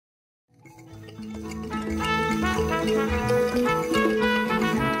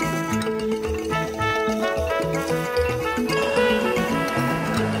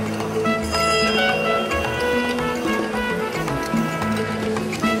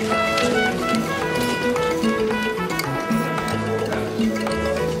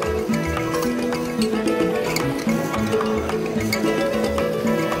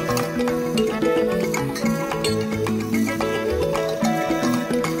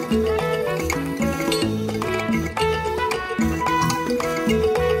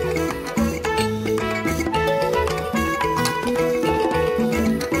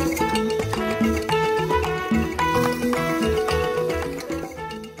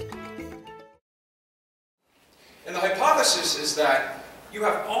hypothesis is that you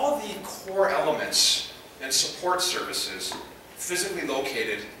have all the core elements and support services physically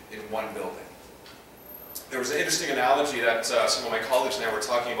located in one building. There was an interesting analogy that some of my colleagues and I were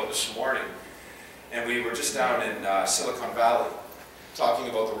talking about this morning, and we were just down in Silicon Valley talking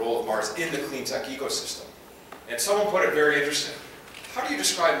about the role of Mars in the clean tech ecosystem. And someone put it very interesting. How do you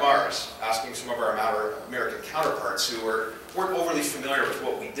describe Mars? Asking some of our American counterparts who weren't overly familiar with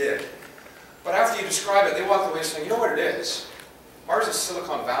what we did. But after you describe it, they walked away saying, you know what it is? Mars is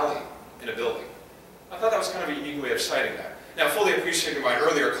Silicon Valley in a building. I thought that was kind of a unique way of citing that. Now, fully appreciating my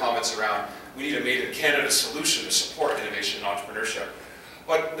earlier comments around we need a made-in-Canada solution to support innovation and entrepreneurship.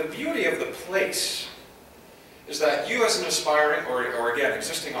 But the beauty of the place is that you as an aspiring, or again,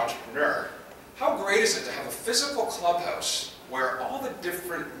 existing entrepreneur, how great is it to have a physical clubhouse where all the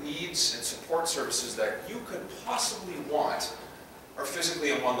different needs and support services that you could possibly want are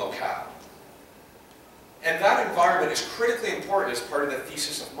physically in one locale. And that environment is critically important as part of the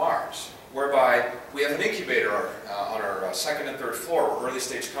thesis of Mars, whereby we have an incubator on our second and third floor where early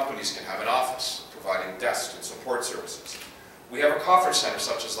stage companies can have an office, providing desks and support services. We have a conference center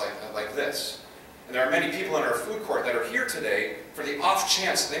such as like this. And there are many people in our food court that are here today for the off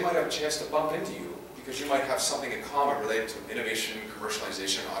chance that they might have a chance to bump into you because you might have something in common related to innovation,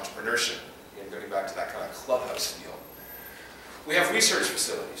 commercialization, and entrepreneurship. Again, going back to that kind of clubhouse feel. We have research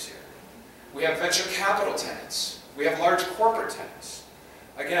facilities here. We have venture capital tenants. We have large corporate tenants.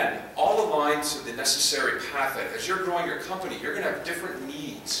 Again, all aligned to the necessary path that as you're growing your company, you're going to have different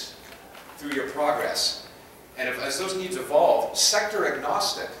needs through your progress. And as those needs evolve, sector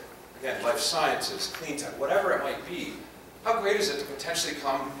agnostic, again, life sciences, clean tech, whatever it might be, how great is it to potentially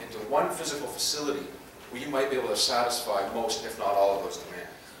come into one physical facility where you might be able to satisfy most, if not all, of those demands.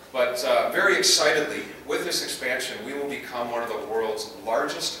 But very excitedly, with this expansion, we will become one of the world's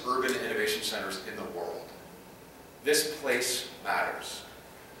largest urban innovation centers in the world. This place matters.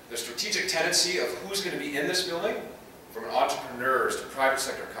 The strategic tendency of who's going to be in this building, from entrepreneurs to private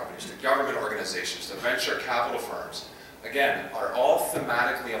sector companies to government organizations to venture capital firms, again, are all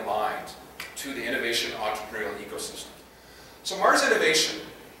thematically aligned to the innovation entrepreneurial ecosystem. So Mars Innovation,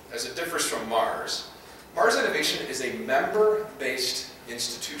 as it differs from Mars Innovation is a member-based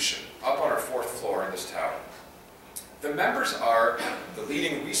institution up on our fourth floor in this tower. The members are the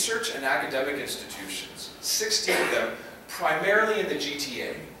leading research and academic institutions, 60 of them primarily in the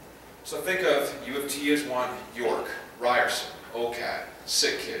GTA. So think of U of T as one, York, Ryerson, OCAD,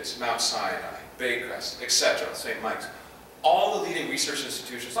 SickKids, Mount Sinai, Baycrest, etc., St. Mike's. All the leading research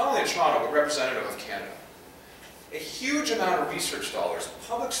institutions, not only in Toronto, but representative of Canada. A huge amount of research dollars,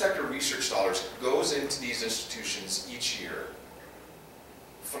 public sector research dollars, goes into these institutions each year.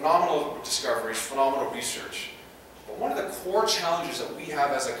 Phenomenal discoveries, phenomenal research. But one of the core challenges that we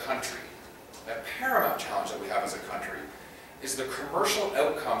have as a country, a paramount challenge that we have as a country, is the commercial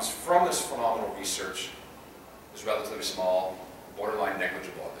outcomes from this phenomenal research is relatively small, borderline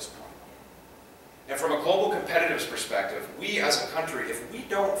negligible at this point. And from a global competitiveness perspective, we as a country, if we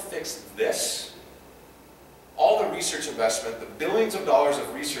don't fix this, all the research investment, the billions of dollars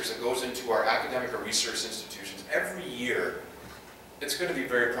of research that goes into our academic or research institutions every year, it's going to be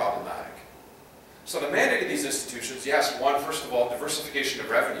very problematic. So the mandate of these institutions, yes, one, first of all, diversification of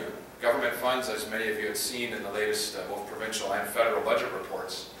revenue. Government funds, as many of you have seen in the latest both provincial and federal budget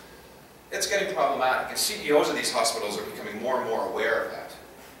reports, it's getting problematic. And CEOs of these hospitals are becoming more and more aware of that.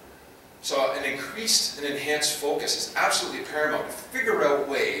 So an increased and enhanced focus is absolutely paramount to figure out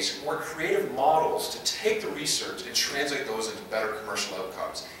ways, more creative models to take the research and translate those into better commercial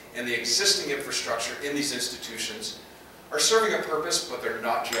outcomes. And the existing infrastructure in these institutions are serving a purpose, but they're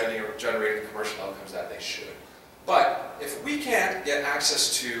not generating the commercial outcomes that they should. But if we can't get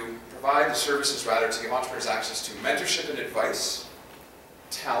access to, provide the services rather, to give entrepreneurs access to mentorship and advice,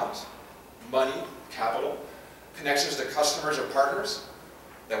 talent, money, capital, connections to customers or partners,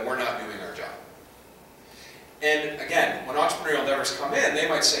 then we're not doing our job. And again, when entrepreneurial endeavors come in, they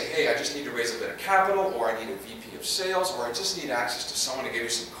might say, hey, I just need to raise a bit of capital, or I need a VP of sales, or I just need access to someone to give me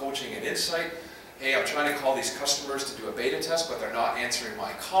some coaching and insight. Hey, I'm trying to call these customers to do a beta test, but they're not answering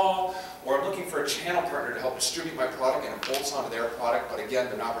my call, or I'm looking for a channel partner to help distribute my product and it bolts onto their product, but again,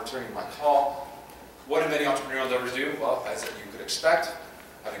 they're not returning my call. What do many entrepreneurial endeavors do? Well, as you could expect,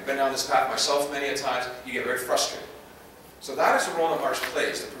 having been down this path myself many a times, you get very frustrated. So that is the role that Mars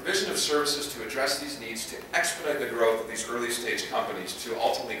plays, the provision of services to address these needs, to expedite the growth of these early stage companies, to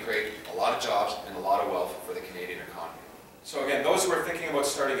ultimately create a lot of jobs and a lot of wealth for the Canadian economy. So again, those who are thinking about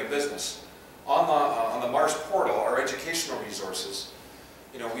starting a business, on the Mars portal, our educational resources,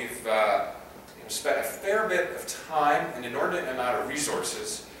 we've spent a fair bit of time, an inordinate amount of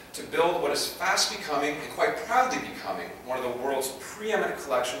resources to build what is fast becoming, and quite proudly becoming, one of the world's preeminent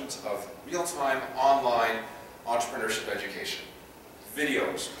collections of real-time online entrepreneurship education.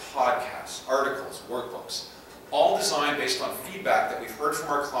 Videos, podcasts, articles, workbooks, all designed based on feedback that we've heard from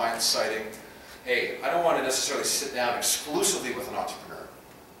our clients citing, hey, I don't want to necessarily sit down exclusively with an entrepreneur.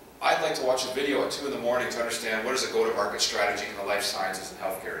 I'd like to watch a video at 2 in the morning to understand what is a go-to-market strategy in the life sciences and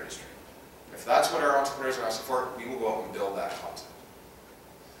healthcare industry. If that's what our entrepreneurs are asking for, we will go out and build that content.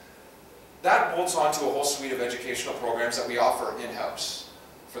 That bolts onto a whole suite of educational programs that we offer in-house.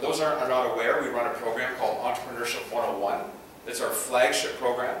 For those who are not aware, we run a program called Entrepreneurship 101. It's our flagship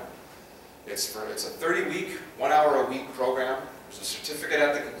program. It's a 30-week, 1-hour-a-week program. There's a certificate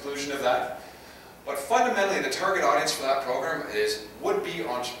at the conclusion of that. But fundamentally, the target audience for that program is would-be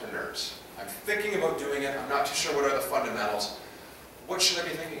entrepreneurs. I'm thinking about doing it. I'm not too sure what are the fundamentals. What should I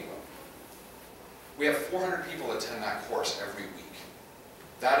be thinking about? We have 400 people attend that course every week.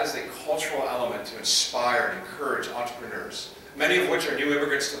 That is a cultural element to inspire and encourage entrepreneurs, many of which are new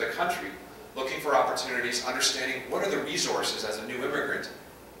immigrants to the country, looking for opportunities, understanding what are the resources as a new immigrant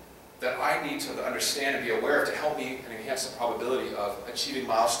that I need to understand and be aware of to help me and enhance the probability of achieving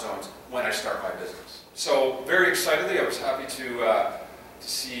milestones when I start my business. So very excitedly, I was happy to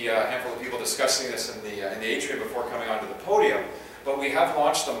see a handful of people discussing this in the atrium before coming onto the podium. But we have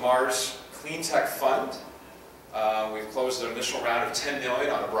launched the Mars Clean Tech Fund. We've closed an initial round of $10 million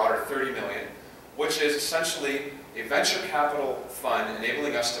on a broader $30 million, which is essentially a venture capital fund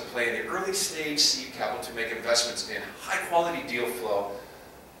enabling us to play in the early stage seed capital to make investments in high quality deal flow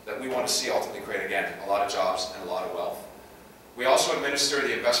that we want to see ultimately create, again, a lot of jobs and a lot of wealth. We also administer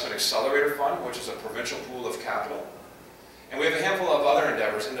the Investment Accelerator Fund, which is a provincial pool of capital. And we have a handful of other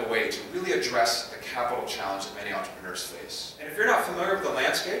endeavors in the way to really address the capital challenge that many entrepreneurs face. And if you're not familiar with the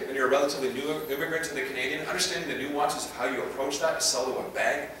landscape and you're a relatively new immigrant to the Canadian, understanding the nuances of how you approach that to sell to a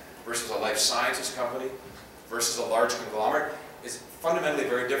bank versus a life sciences company versus a large conglomerate is fundamentally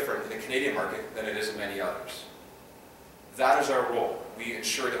very different in the Canadian market than it is in many others. That is our role. We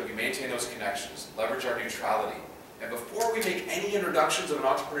ensure that we maintain those connections, leverage our neutrality, and before we make any introductions of an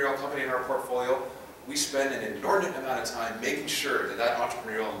entrepreneurial company in our portfolio, we spend an inordinate amount of time making sure that that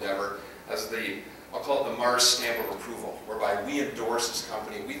entrepreneurial endeavor has the, I'll call it the Mars stamp of approval, whereby we endorse this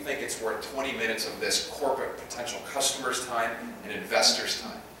company. We think it's worth 20 minutes of this corporate potential customers' time and investors'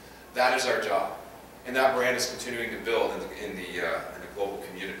 time. That is our job. And that brand is continuing to build in the global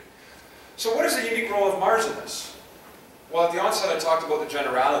community. So what is the unique role of Mars in this? Well, at the onset I talked about the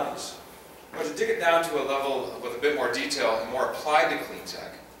generalities. But to dig it down to a level with a bit more detail and more applied to clean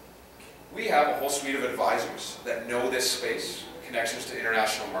tech, we have a whole suite of advisors that know this space, connections to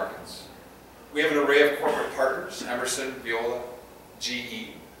international markets. We have an array of corporate partners, Emerson, Viola,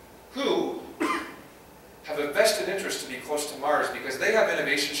 GE, who have a vested interest to be close to Mars because they have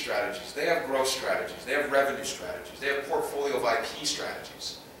innovation strategies, they have growth strategies, they have revenue strategies, they have portfolio of IP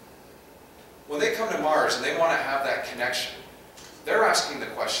strategies. When they come to Mars and they want to have that connection, they're asking the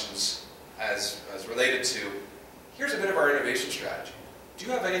questions as related to, here's a bit of our innovation strategy. Do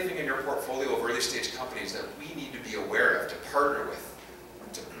you have anything in your portfolio of early stage companies that we need to be aware of, to partner with,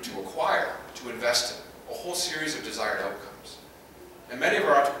 to acquire, to invest in? A whole series of desired outcomes. And many of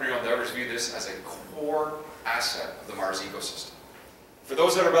our entrepreneurial endeavors view this as a core asset of the Mars ecosystem. For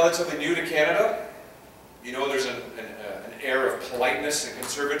those that are relatively new to Canada, you know there's an air of politeness and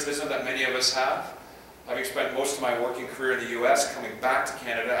conservatism that many of us have. Having spent most of my working career in the US, coming back to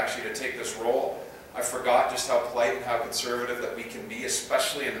Canada actually to take this role, I forgot just how polite and how conservative that we can be,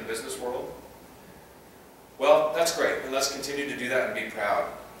 especially in the business world. Well, that's great, and let's continue to do that and be proud.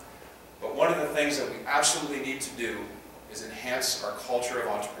 But one of the things that we absolutely need to do is enhance our culture of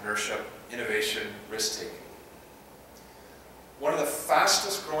entrepreneurship, innovation, risk-taking. One of the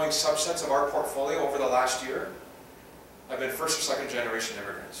fastest growing subsets of our portfolio over the last year have been first or second generation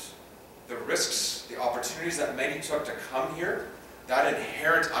immigrants. The risks, the opportunities that many took to come here, that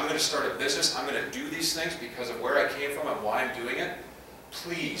inherent, I'm going to start a business, I'm going to do these things because of where I came from and why I'm doing it,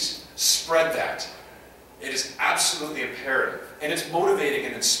 please spread that. It is absolutely imperative, and it's motivating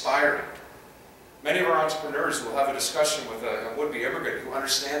and inspiring. Many of our entrepreneurs will have a discussion with a would-be immigrant who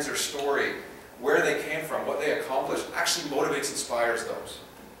understands their story, where they came from, what they accomplished, actually motivates, inspires those.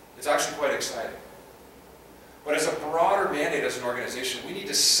 It's actually quite exciting. But as a broader mandate as an organization, we need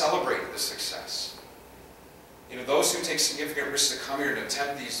to celebrate the success. You know, those who take significant risks to come here and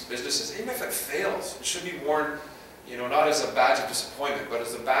attempt these businesses, even if it fails, it should be worn, you know, not as a badge of disappointment, but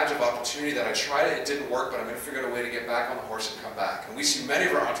as a badge of opportunity that I tried it, it didn't work, but I'm going to figure out a way to get back on the horse and come back. And we see many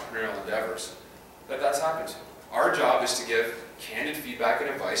of our entrepreneurial endeavors that that's happened to. Our job is to give candid feedback and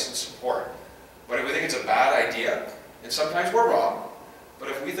advice and support. But if we think it's a bad idea, and sometimes we're wrong, But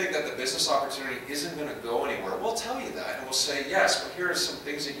if we think that the business opportunity isn't going to go anywhere, we'll tell you that, and we'll say, yes, but here are some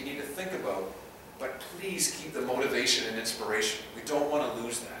things that you need to think about, but please keep the motivation and inspiration. We don't want to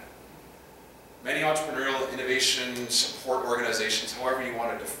lose that. Many entrepreneurial innovation support organizations, however you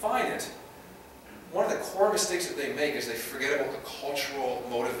want to define it, one of the core mistakes that they make is they forget about the cultural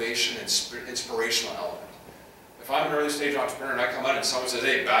motivation and inspirational element. If I'm an early stage entrepreneur and I come out and someone says,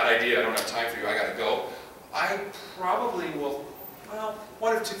 hey, bad idea, I don't have time for you, I got to go, I probably will, well,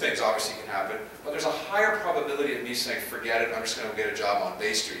 one of two things obviously can happen, but there's a higher probability of me saying, forget it, I'm just going to get a job on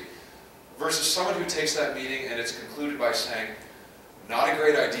Bay Street, versus someone who takes that meeting and it's concluded by saying, not a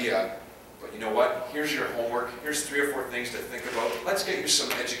great idea, but you know what, here's your homework, here's 3 or 4 things to think about, let's get you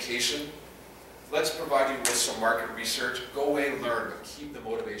some education, let's provide you with some market research, go away and learn, but keep the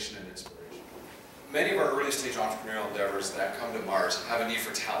motivation and inspiration. Many of our early stage entrepreneurial endeavors that come to Mars have a need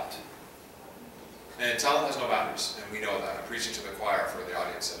for talent. And talent has no boundaries, and we know that. I'm preaching to the choir for the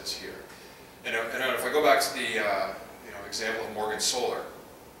audience that is here. And if I go back to the example of Morgan Solar,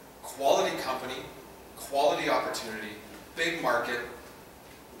 quality company, quality opportunity, big market,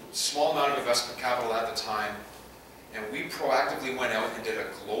 small amount of investment capital at the time, and we proactively went out and did a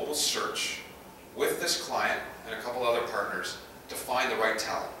global search with this client and a couple other partners to find the right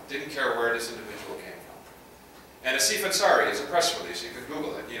talent. Didn't care where this individual came from. And Asif Ansari, is a press release, you can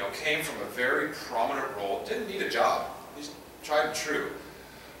Google it, came from a very prominent role, didn't need a job, he's tried and true.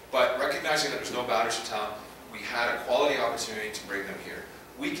 But recognizing that there's no boundaries to talent, we had a quality opportunity to bring them here.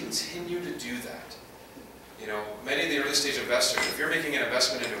 We continue to do that. Many of the early stage investors, if you're making an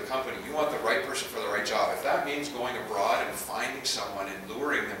investment into a company, you want the right person for the right job. If that means going abroad and finding someone and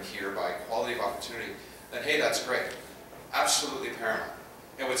luring them here by quality of opportunity, then hey, that's great. Absolutely paramount.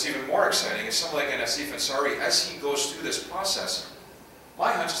 And what's even more exciting is someone like an Asif Ansari, as he goes through this process,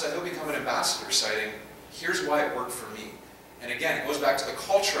 my hunch is that he'll become an ambassador citing, here's why it worked for me. And again, it goes back to the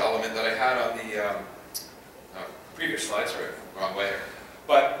culture element that I had on the previous slide, sorry, wrong way here.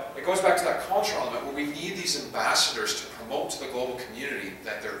 But it goes back to that cultural element where we need these ambassadors to promote to the global community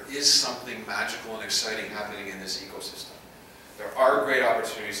that there is something magical and exciting happening in this ecosystem. There are great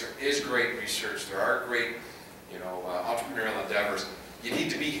opportunities, there is great research, there are great entrepreneurial endeavors. You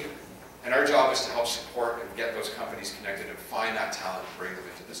need to be here. And our job is to help support and get those companies connected and find that talent and bring them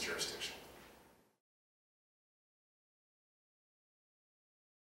into this jurisdiction.